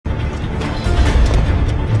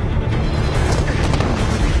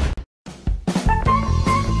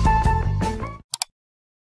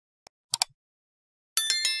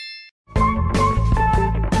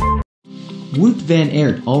Wout van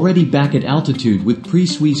Aert already back at altitude with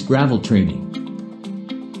pre-Suisse gravel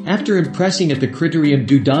training. After impressing at the Critérium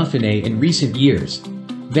du Dauphiné in recent years,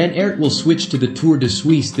 Van Aert will switch to the Tour de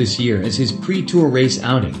Suisse this year as his pre-tour race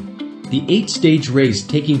outing. The 8-stage race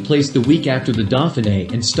taking place the week after the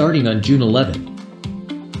Dauphiné and starting on June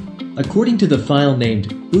 11. According to the file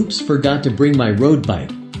named, "Oops, forgot to bring my road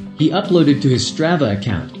bike," he uploaded to his Strava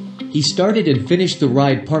account. He started and finished the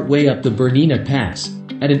ride partway up the Bernina Pass,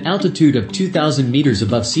 at an altitude of 2,000 meters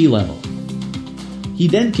above sea level. He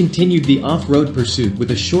then continued the off-road pursuit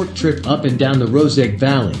with a short trip up and down the Roseg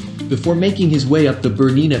Valley, before making his way up the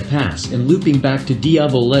Bernina Pass and looping back to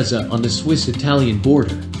Diavolezza on the Swiss-Italian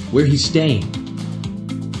border, where he's staying.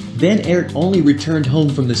 Van Aert only returned home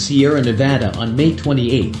from the Sierra Nevada on May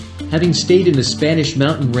 28, having stayed in the Spanish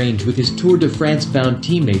mountain range with his Tour de France-bound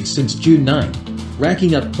teammates since June 9,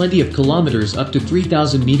 racking up plenty of kilometers up to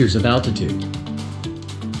 3,000 meters of altitude.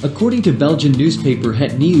 According to Belgian newspaper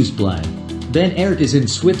Het Nieuwsblad, Van Aert is in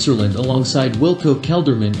Switzerland alongside Wilco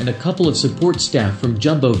Kelderman and a couple of support staff from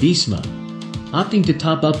Jumbo-Visma. Opting to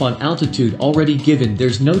top up on altitude already given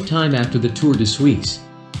there's no time after the Tour de Suisse.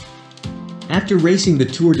 After racing the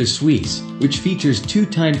Tour de Suisse, which features 2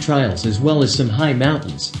 time trials as well as some high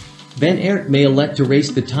mountains, Van Aert may elect to race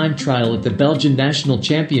the time trial at the Belgian National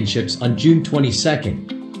Championships on June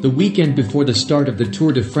 22, the weekend before the start of the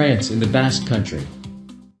Tour de France in the Basque Country.